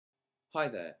Hi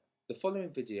there, the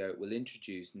following video will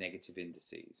introduce negative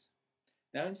indices.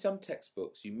 Now in some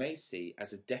textbooks you may see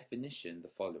as a definition the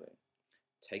following.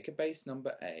 Take a base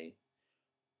number a,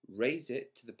 raise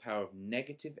it to the power of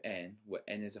negative n where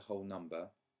n is a whole number,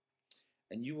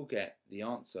 and you will get the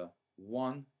answer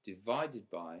 1 divided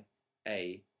by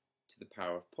a to the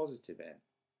power of positive n.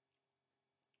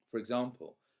 For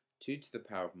example, 2 to the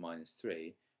power of minus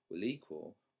 3 will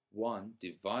equal 1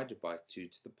 divided by 2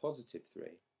 to the positive 3.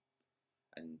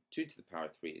 And 2 to the power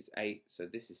of 3 is 8, so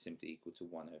this is simply equal to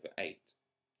 1 over 8.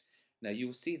 Now you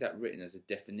will see that written as a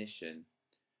definition,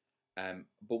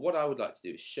 but what I would like to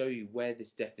do is show you where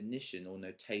this definition or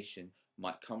notation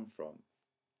might come from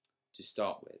to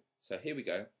start with. So here we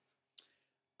go.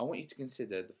 I want you to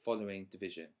consider the following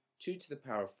division. 2 to the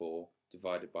power of 4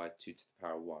 divided by 2 to the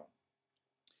power of 1.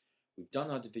 We've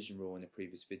done our division rule in a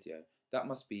previous video. That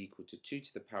must be equal to 2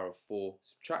 to the power of 4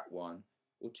 subtract 1,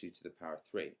 or 2 to the power of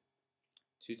 3.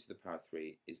 2 to the power of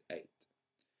 3 is 8.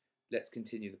 Let's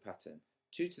continue the pattern.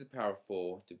 2 to the power of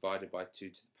 4 divided by 2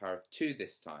 to the power of 2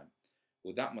 this time.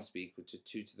 Well, that must be equal to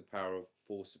 2 to the power of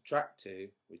 4 subtract 2,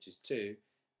 which is 2,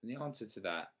 and the answer to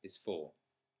that is 4.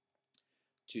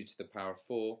 2 to the power of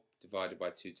 4 divided by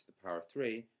 2 to the power of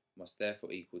 3 must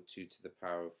therefore equal 2 to the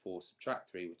power of 4 subtract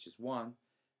 3, which is 1,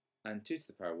 and 2 to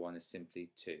the power of 1 is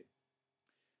simply 2.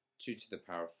 2 to the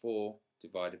power of 4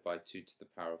 divided by 2 to the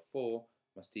power of 4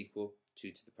 must equal 2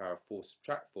 to the power of 4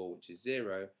 subtract 4, which is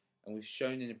 0, and we've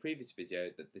shown in a previous video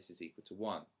that this is equal to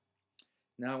 1.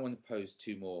 Now I want to pose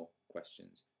two more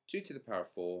questions. 2 to the power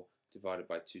of 4 divided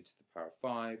by 2 to the power of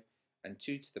 5, and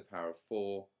 2 to the power of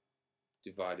 4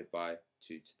 divided by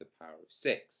 2 to the power of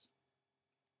 6.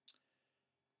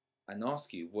 And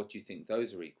ask you, what do you think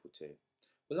those are equal to?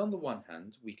 Well, on the one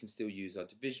hand, we can still use our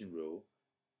division rule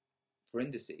for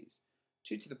indices.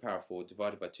 2 to the power of 4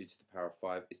 divided by 2 to the power of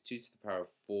 5 is 2 to the power of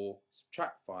 4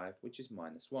 subtract 5, which is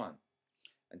minus 1.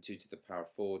 And 2 to the power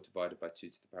of 4 divided by 2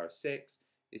 to the power of 6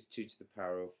 is 2 to the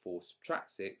power of 4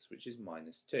 subtract 6, which is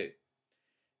minus 2.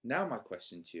 Now my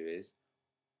question to you is,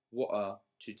 what are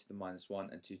 2 to the minus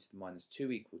 1 and 2 to the minus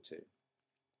 2 equal to?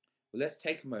 Well, let's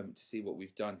take a moment to see what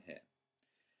we've done here.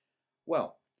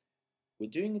 Well, we're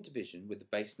doing a division with the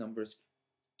base number as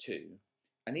 2,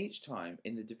 and each time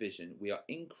in the division we are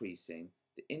increasing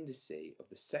the indice of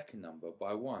the second number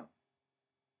by 1.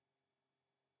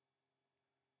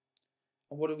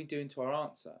 And what are we doing to our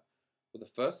answer? Well, the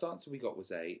first answer we got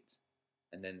was 8,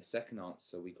 and then the second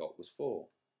answer we got was 4.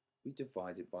 We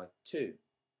divided by 2.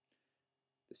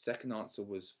 The second answer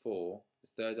was 4,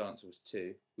 the third answer was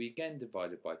 2. We again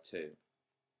divided by 2.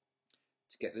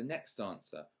 To get the next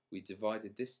answer, we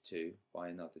divided this 2 by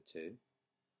another 2.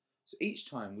 So each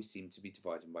time we seem to be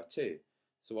dividing by 2.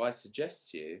 So I suggest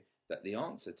to you that the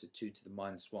answer to 2 to the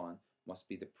minus 1 must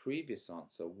be the previous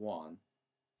answer, 1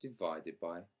 divided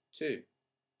by 2.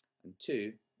 And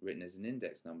 2, written as an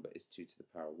index number, is 2 to the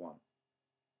power of 1.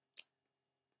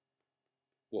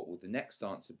 What will the next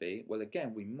answer be? Well,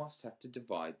 again, we must have to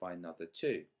divide by another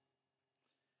 2.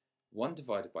 1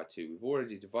 divided by 2, we've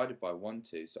already divided by 1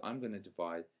 2, so I'm going to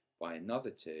divide by another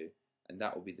 2, and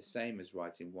that will be the same as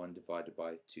writing 1 divided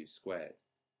by 2 squared.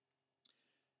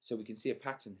 So we can see a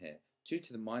pattern here. 2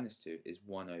 to the minus 2 is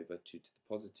 1 over 2 to the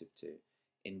positive 2.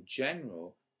 In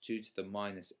general, 2 to the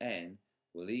minus n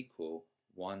will equal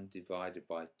 1 divided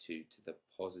by 2 to the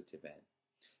positive n.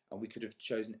 And we could have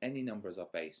chosen any number as our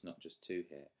base, not just 2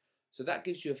 here. So that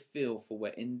gives you a feel for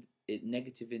where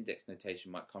negative index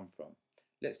notation might come from.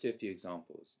 Let's do a few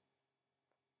examples.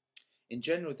 In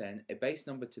general then, a base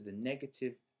number to the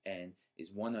negative n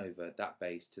is 1 over that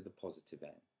base to the positive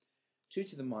n. 2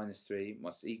 to the minus 3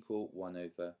 must equal 1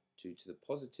 over 2 to the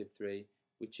positive 3,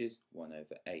 which is 1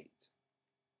 over 8.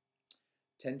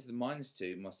 10 to the minus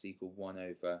 2 must equal 1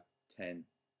 over 10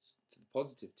 to the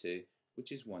positive 2,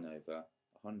 which is 1 over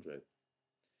 100.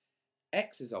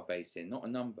 X is our base here, not a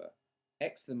number.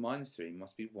 X to the minus 3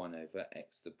 must be 1 over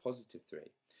x to the positive 3.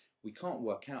 We can't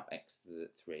work out x to the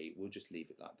 3, we'll just leave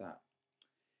it like that.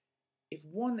 If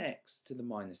 1x to the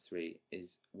minus 3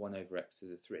 is 1 over x to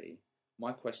the 3,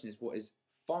 my question is, what is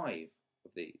 5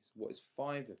 of these? What is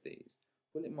 5 of these?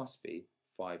 Well, it must be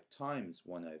 5 times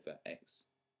 1 over x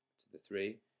to the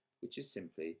 3, which is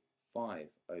simply 5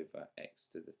 over x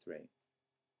to the 3.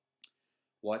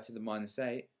 Y to the minus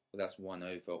 8, well, that's 1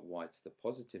 over y to the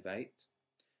positive 8.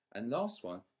 And last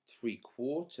one,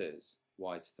 3/4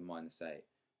 y to the minus 8.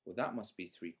 Well, that must be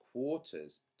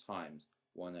 3/4 times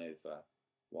 1 over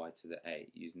y to the 8,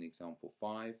 using example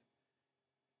 5.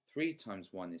 3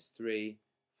 times 1 is 3,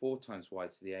 4 times y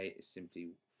to the 8 is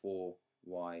simply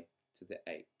 4y to the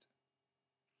 8.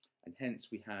 And hence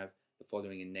we have the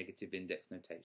following in negative index notation.